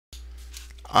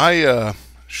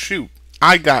Shoot,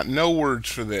 I got no words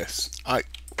for this. I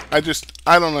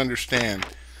don't understand.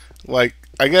 Like,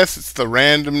 I guess it's the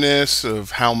randomness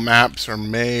of how maps are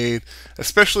made,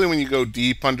 especially when you go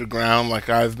deep underground like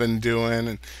I've been doing,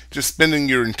 and just spending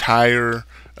your entire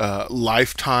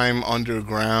lifetime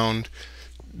underground,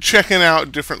 checking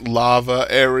out different lava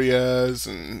areas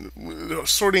and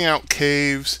sorting out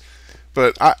caves.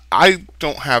 But I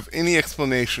don't have any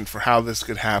explanation for how this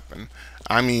could happen.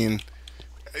 I mean,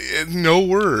 no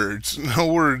words, no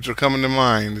words are coming to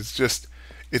mind.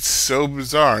 It's so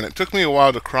bizarre, and it took me a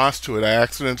while to cross to it. I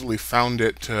accidentally found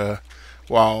it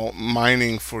while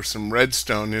mining for some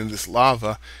redstone in this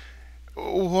lava.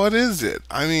 What is it?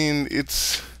 I mean, it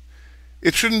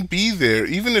shouldn't be there.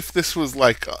 Even if this was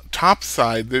like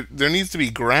topside, there needs to be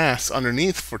grass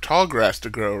underneath for tall grass to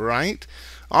grow, right?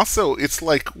 Also, it's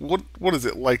like what is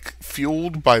it like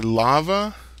fueled by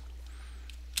lava?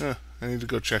 I need to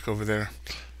go check over there.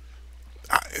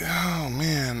 Oh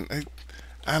man,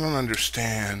 I don't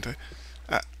understand.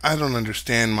 I don't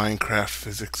understand Minecraft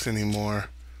physics anymore.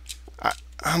 I,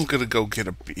 I'm gonna go get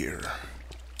a beer.